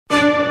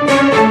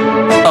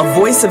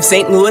Voice of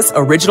St. Louis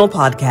original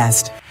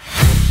podcast.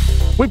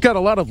 We've got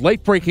a lot of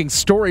late-breaking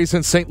stories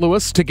in St.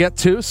 Louis to get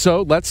to,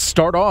 so let's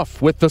start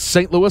off with the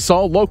St. Louis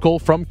All Local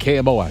from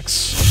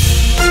KMOX.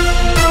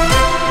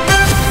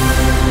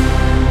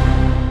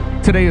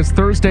 Today is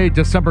Thursday,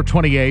 December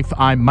 28th.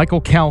 I'm Michael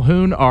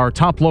Calhoun. Our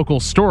top local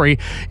story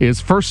is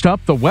first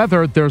up, the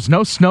weather. There's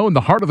no snow in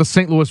the heart of the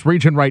St. Louis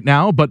region right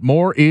now, but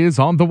more is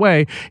on the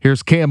way.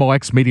 Here's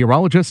KMOX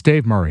meteorologist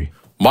Dave Murray.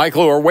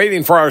 Michael, we're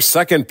waiting for our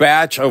second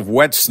batch of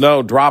wet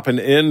snow dropping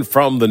in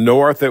from the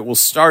north. It will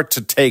start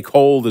to take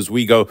hold as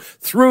we go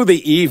through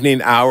the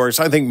evening hours.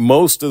 I think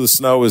most of the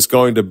snow is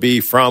going to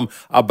be from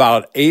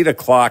about 8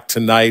 o'clock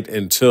tonight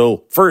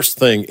until first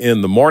thing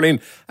in the morning.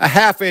 A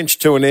half inch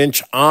to an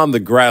inch on the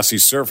grassy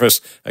surface.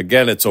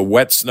 Again, it's a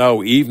wet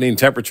snow. Evening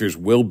temperatures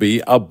will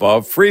be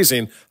above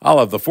freezing. I'll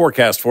have the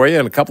forecast for you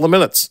in a couple of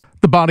minutes.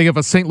 The body of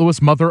a St. Louis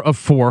mother of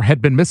 4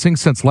 had been missing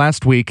since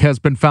last week has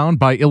been found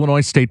by Illinois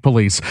State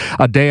Police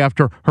a day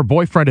after her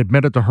boyfriend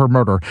admitted to her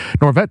murder.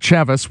 Norvette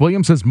Chavez,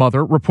 Williams'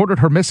 mother, reported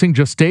her missing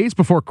just days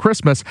before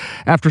Christmas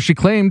after she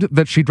claimed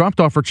that she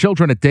dropped off her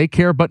children at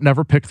daycare but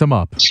never picked them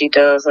up. She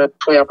does a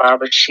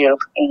 12-hour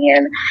shift,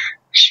 and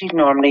she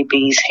normally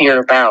be here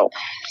about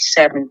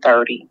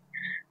 7:30,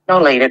 no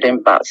later than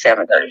about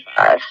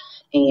 7:35.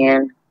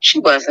 And she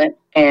wasn't,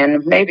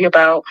 and maybe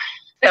about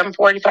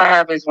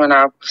 7:45 is when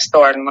I was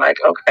starting,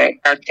 okay,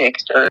 I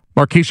text her.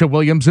 Markeisha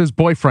Williams'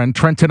 boyfriend,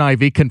 Trenton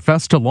Ivy,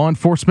 confessed to law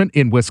enforcement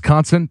in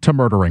Wisconsin to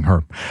murdering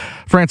her.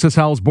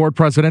 Francis-Howell's board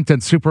president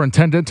and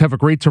superintendent have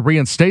agreed to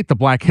reinstate the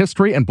Black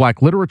History and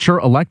Black Literature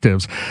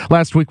electives.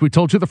 Last week, we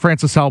told you the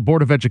Francis-Howell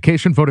Board of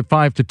Education voted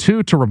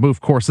 5-2 to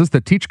remove courses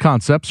that teach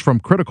concepts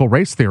from critical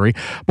race theory.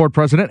 Board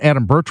president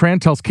Adam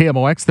Bertrand tells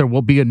KMOX there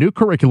will be a new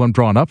curriculum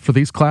drawn up for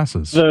these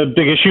classes. The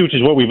big issue, which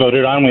is what we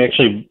voted on, we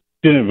actually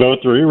didn't vote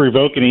to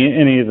revoke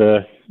any of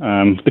the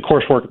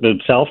coursework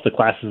themselves, the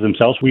classes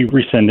themselves. We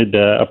rescinded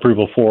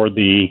approval for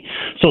the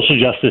social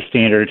justice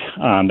standard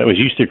that was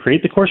used to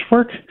create the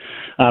coursework.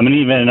 And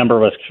even a number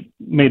of us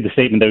made the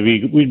statement that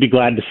we'd be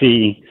glad to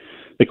see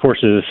the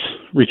courses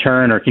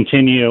return or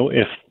continue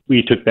if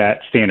we took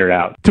that standard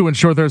out. To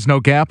ensure there's no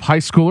gap, high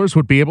schoolers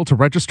would be able to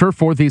register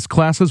for these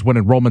classes when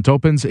enrollment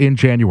opens in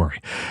January.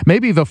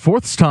 Maybe the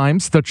fourth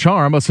time's the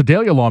charm. A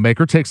Sedalia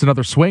lawmaker takes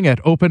another swing at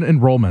open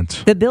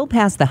enrollment. The bill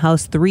passed the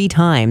House 3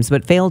 times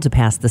but failed to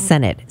pass the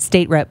Senate.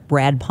 State Rep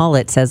Brad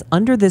Pollitt says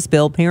under this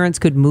bill, parents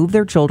could move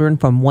their children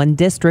from one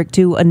district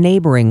to a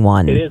neighboring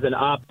one. It is an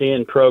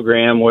opt-in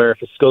program where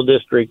if a school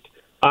district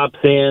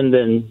opts in,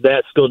 then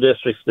that school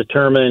district's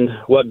determine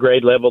what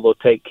grade level they'll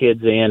take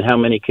kids in, how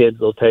many kids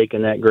they'll take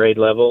in that grade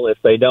level. If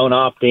they don't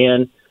opt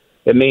in,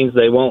 it means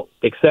they won't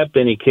accept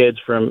any kids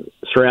from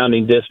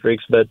surrounding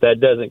districts, but that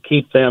doesn't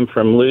keep them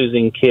from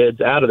losing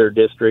kids out of their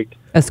district.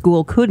 A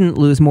school couldn't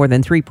lose more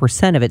than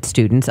 3% of its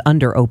students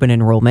under open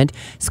enrollment.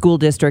 School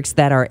districts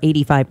that are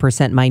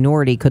 85%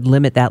 minority could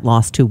limit that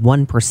loss to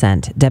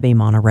 1%. Debbie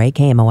Monterey,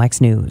 KMOX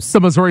News.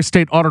 The Missouri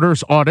State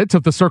Auditor's audit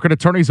of the Circuit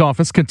Attorney's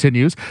Office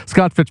continues.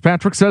 Scott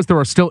Fitzpatrick says there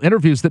are still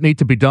interviews that need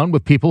to be done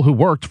with people who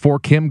worked for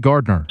Kim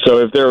Gardner. So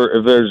if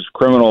there's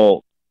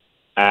criminal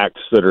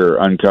acts that are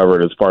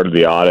uncovered as part of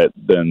the audit,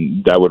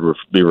 then that would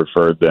be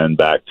referred then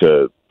back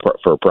to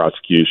for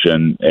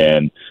prosecution.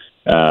 And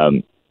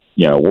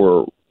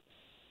we're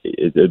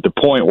at the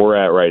point we're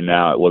at right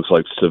now. It looks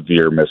like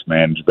severe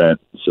mismanagement,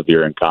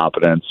 severe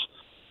incompetence.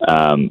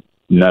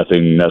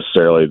 Nothing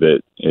necessarily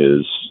that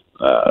is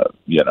a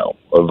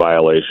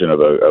violation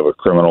of a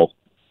criminal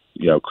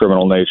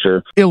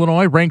nature.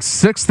 Illinois ranks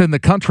 6th in the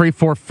country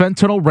for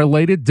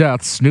fentanyl-related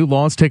deaths. New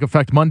laws take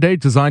effect Monday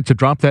designed to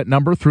drop that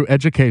number through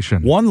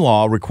education. One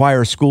law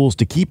requires schools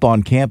to keep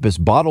on campus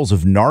bottles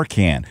of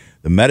Narcan,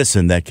 the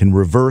medicine that can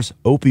reverse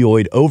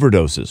opioid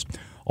overdoses.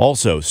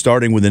 Also,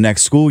 starting with the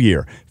next school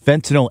year,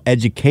 fentanyl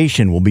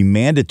education will be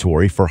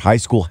mandatory for high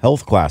school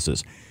health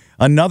classes.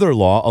 Another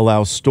law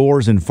allows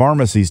stores and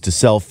pharmacies to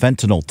sell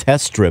fentanyl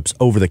test strips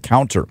over the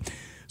counter.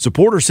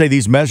 Supporters say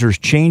these measures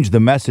change the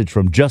message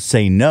from just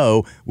say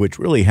no, which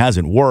really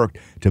hasn't worked,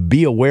 to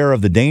be aware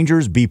of the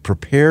dangers, be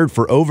prepared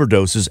for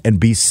overdoses, and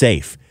be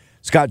safe.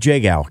 Scott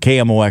Jagow,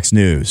 KMOX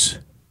News.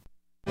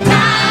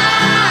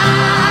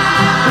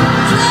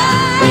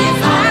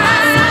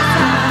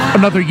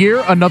 Another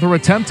year, another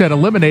attempt at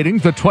eliminating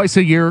the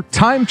twice-a-year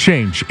time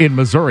change in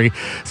Missouri.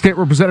 State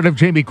Representative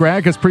Jamie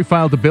Gregg has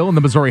pre-filed a bill in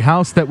the Missouri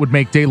House that would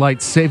make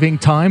daylight saving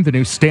time the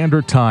new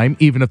standard time,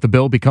 even if the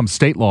bill becomes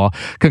state law.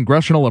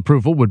 Congressional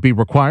approval would be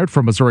required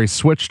for Missouri's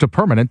switch to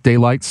permanent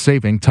daylight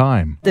saving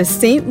time. The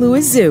St.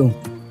 Louis Zoo.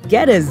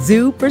 Get a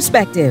zoo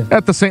perspective.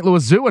 At the St.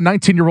 Louis Zoo, a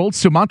 19-year-old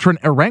Sumatran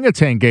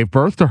orangutan gave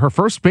birth to her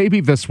first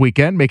baby this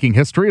weekend, making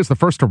history as the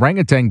first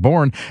orangutan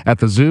born at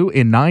the zoo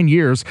in 9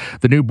 years.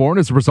 The newborn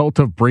is a result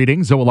of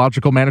breeding.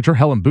 Zoological manager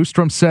Helen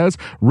Boostrom says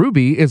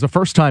Ruby is a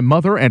first-time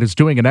mother and is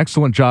doing an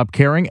excellent job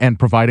caring and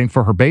providing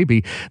for her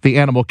baby. The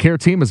animal care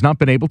team has not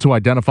been able to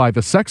identify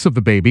the sex of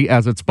the baby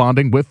as it's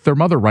bonding with their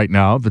mother right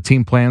now. The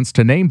team plans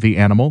to name the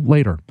animal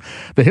later.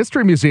 The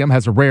History Museum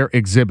has a rare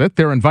exhibit.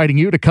 They're inviting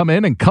you to come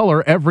in and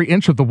color every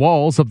inch of the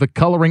walls of the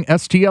Coloring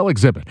STL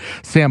exhibit.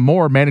 Sam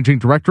Moore, Managing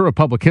Director of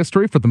Public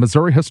History for the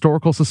Missouri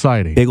Historical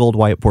Society. Big old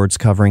whiteboards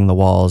covering the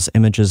walls,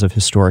 images of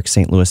historic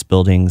St. Louis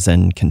buildings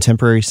and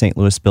contemporary St.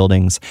 Louis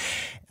buildings.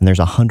 And there's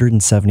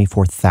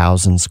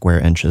 174,000 square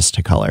inches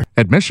to color.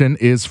 Admission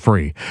is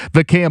free.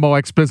 The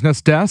KMOX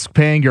Business Desk,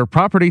 paying your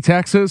property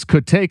taxes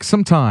could take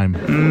some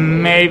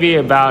time. Maybe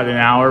about an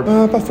hour.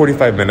 About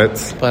 45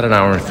 minutes. About an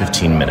hour and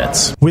 15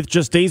 minutes. With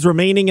just days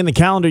remaining in the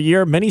calendar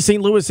year, many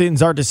St.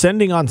 Louisans are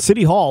descending on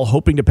City Hall,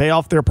 hoping to pay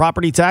off their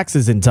property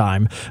taxes in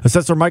time.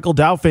 Assessor Michael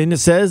Calhoun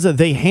says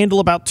they handle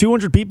about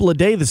 200 people a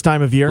day this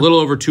time of year. A little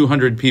over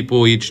 200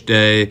 people each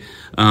day,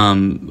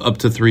 up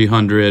to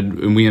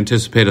 300, and we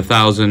anticipate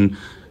 1,000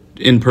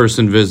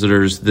 in-person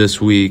visitors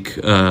this week.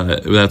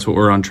 That's what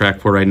we're on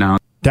track for right now.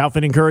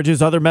 Calhoun encourages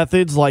other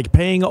methods like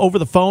paying over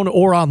the phone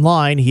or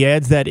online. He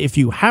adds that if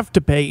you have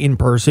to pay in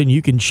person,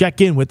 you can check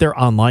in with their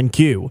online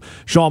queue.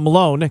 Sean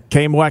Malone,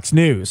 KMOX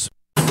News.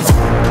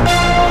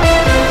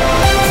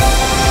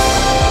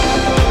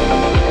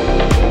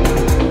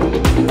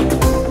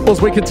 As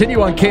we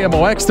continue on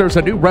KMOX, there's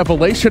a new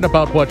revelation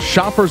about what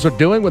shoppers are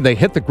doing when they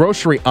hit the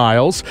grocery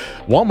aisles.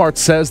 Walmart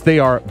says they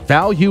are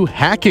value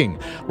hacking.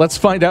 Let's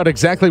find out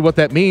exactly what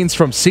that means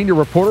from senior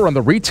reporter on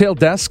the retail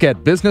desk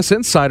at Business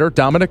Insider,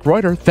 Dominick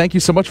Reuter. Thank you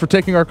so much for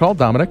taking our call,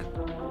 Dominick.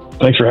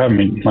 Thanks for having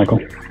me,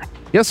 Michael.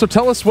 Yeah, so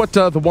tell us what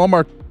the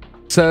Walmart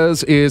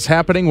says is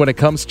happening when it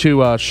comes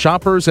to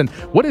shoppers, and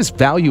what is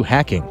value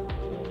hacking?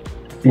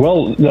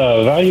 Well,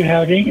 value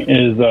hacking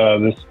is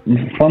this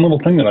fun little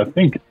thing that I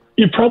think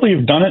you probably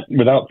have done it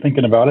without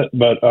thinking about it,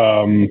 but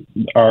the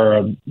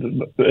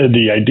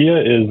idea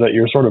is that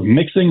you're sort of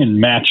mixing and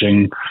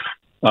matching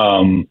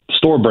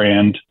store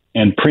brand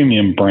and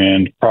premium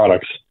brand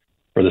products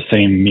for the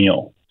same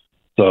meal.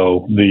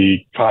 So the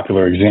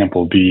popular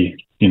example would be,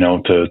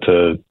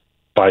 to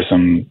buy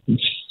some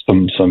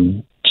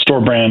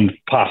store brand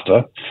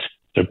pasta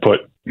to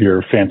put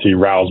your fancy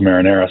Rouse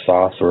marinara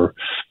sauce or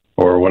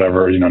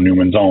whatever,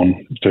 Newman's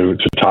Own to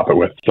top it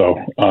with. So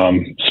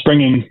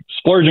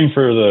splurging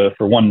for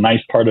one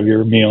nice part of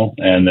your meal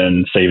and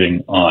then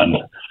saving on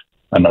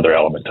another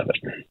element of it.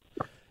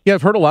 Yeah,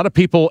 I've heard a lot of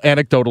people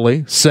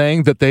anecdotally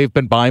saying that they've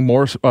been buying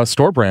more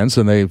store brands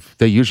than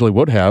they usually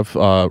would have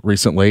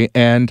recently,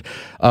 and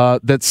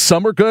that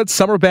some are good,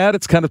 some are bad.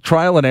 It's kind of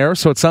trial and error.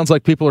 So it sounds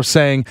like people are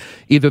saying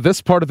either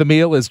this part of the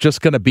meal is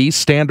just going to be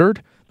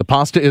standard. The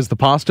pasta is the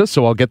pasta,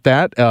 so I'll get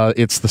that.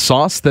 It's the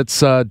sauce that's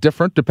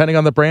different depending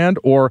on the brand,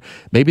 or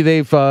maybe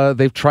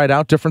they've tried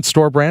out different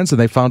store brands and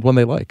they found one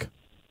they like.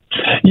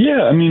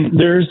 Yeah, I mean,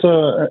 there's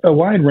a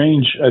wide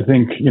range. I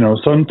think,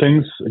 some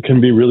things can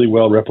be really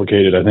well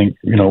replicated. I think,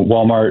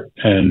 Walmart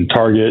and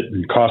Target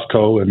and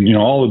Costco and,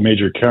 all the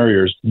major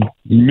carriers,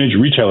 major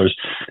retailers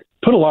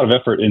put a lot of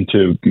effort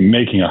into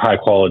making a high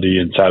quality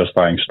and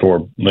satisfying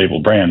store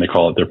label brand. They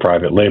call it their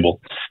private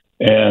label.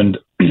 And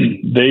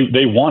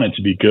they want it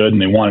to be good,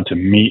 and they want it to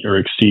meet or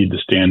exceed the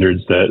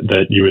standards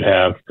that you would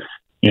have,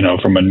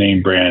 from a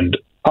name brand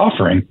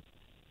offering.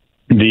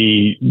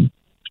 The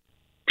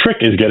trick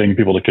is getting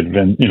people to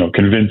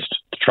convinced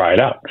to try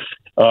it out.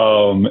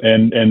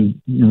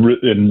 And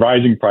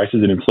rising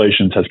prices and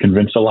inflation has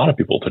convinced a lot of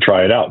people to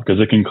try it out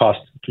because it can cost,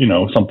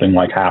 something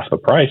like half the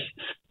price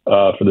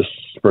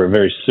for a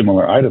very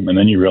similar item. And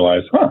then you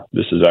realize,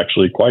 this is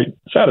actually quite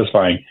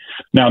satisfying.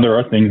 Now, there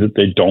are things that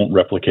they don't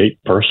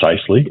replicate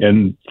precisely.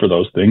 And for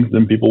those things,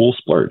 then people will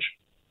splurge.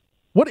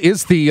 What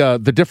is the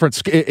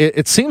difference?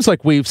 It seems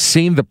like we've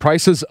seen the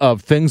prices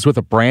of things with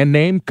a brand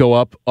name go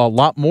up a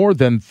lot more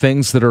than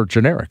things that are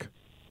generic.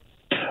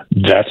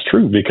 That's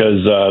true,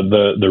 because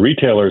the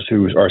retailers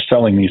who are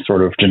selling these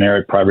sort of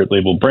generic private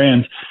label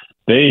brands,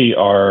 they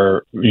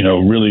are,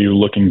 really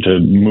looking to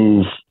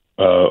move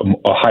a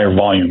higher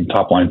volume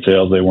top line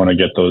sales. They want to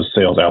get those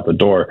sales out the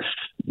door.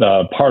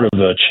 Part of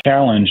the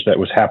challenge that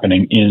was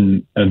happening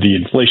in the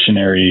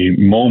inflationary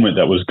moment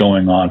that was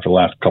going on for the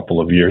last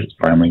couple of years, it's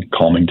finally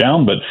calming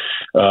down, but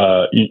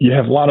you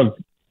have a lot of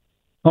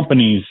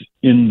companies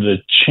in the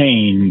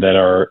chain that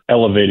are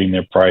elevating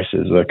their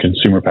prices, the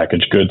consumer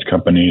packaged goods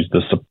companies,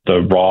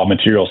 the raw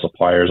material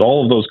suppliers,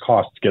 all of those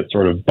costs get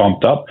sort of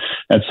bumped up.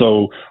 And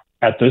so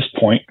at this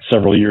point,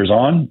 several years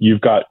on,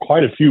 you've got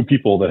quite a few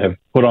people that have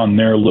put on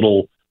their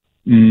little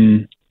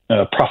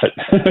profit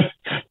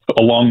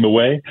along the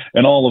way,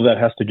 and all of that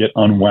has to get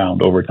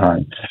unwound over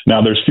time.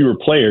 Now, there's fewer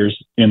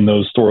players in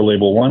those store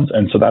label ones,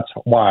 and so that's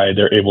why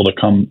they're able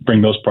to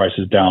bring those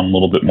prices down a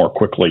little bit more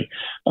quickly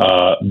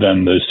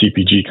than the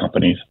CPG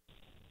companies.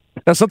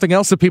 Now, something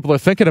else that people are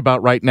thinking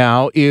about right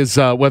now is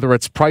whether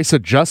it's price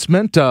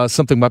adjustment.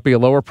 Something might be a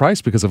lower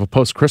price because of a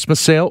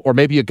post-Christmas sale, or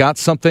maybe you got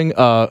something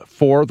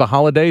for the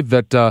holiday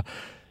that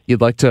you'd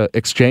like to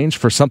exchange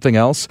for something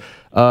else.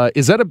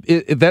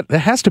 That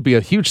has to be a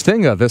huge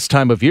thing this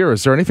time of year.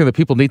 Is there anything that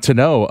people need to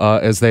know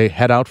as they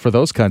head out for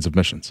those kinds of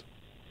missions?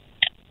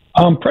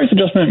 Price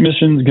adjustment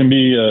missions can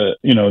be,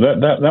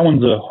 that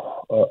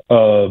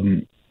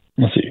one's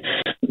let's see.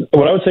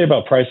 What I would say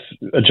about price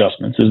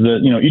adjustments is that,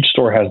 each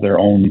store has their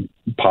own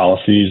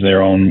policies,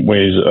 their own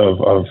ways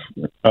of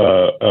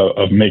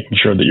making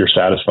sure that you're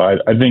satisfied.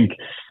 I think,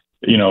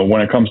 when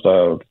it comes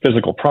to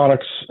physical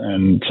products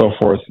and so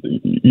forth,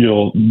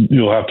 you'll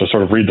have to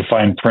sort of read the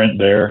fine print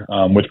there.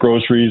 With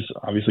groceries,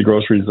 obviously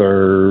groceries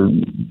are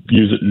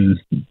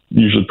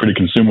usually pretty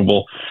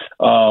consumable.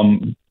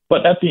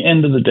 But at the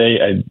end of the day,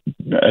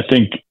 I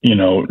think,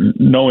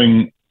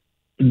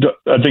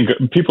 I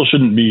think people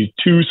shouldn't be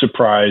too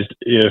surprised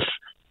if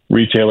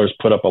retailers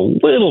put up a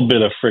little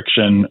bit of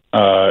friction,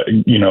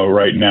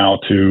 right now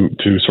to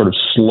sort of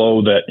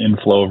slow that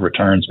inflow of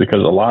returns,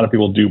 because a lot of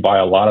people do buy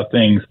a lot of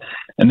things,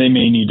 and they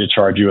may need to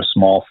charge you a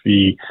small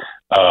fee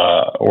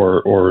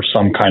or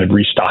some kind of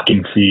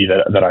restocking fee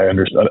that I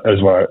understand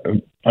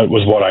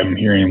was what I'm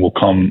hearing will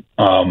come.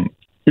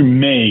 It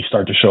may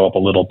start to show up a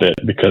little bit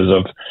because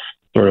of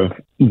sort of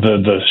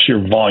the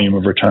sheer volume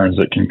of returns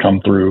that can come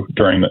through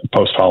during the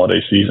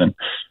post-holiday season.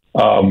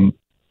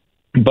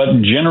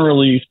 But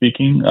generally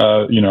speaking,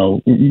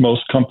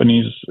 most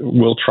companies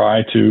will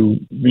try to,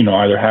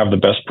 either have the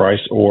best price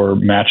or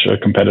match a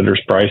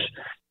competitor's price.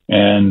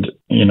 And,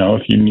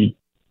 if you need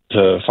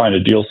to find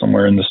a deal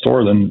somewhere in the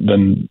store,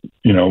 then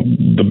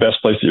the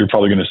best place that you're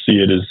probably going to see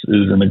it is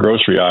in the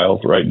grocery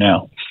aisles right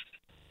now.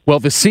 Well,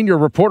 the senior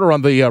reporter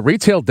on the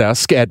retail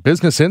desk at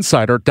Business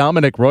Insider,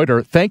 Dominick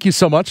Reuter, thank you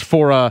so much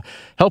for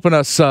helping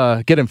us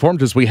get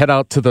informed as we head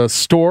out to the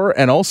store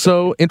and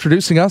also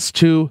introducing us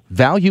to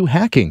value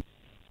hacking.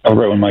 Have a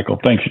great one, Michael.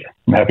 Thank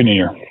you. Happy New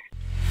Year.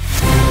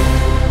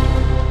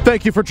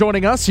 Thank you for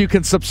joining us. You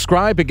can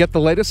subscribe and get the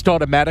latest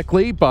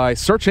automatically by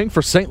searching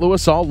for St.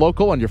 Louis All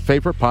Local on your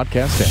favorite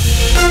podcast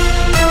app.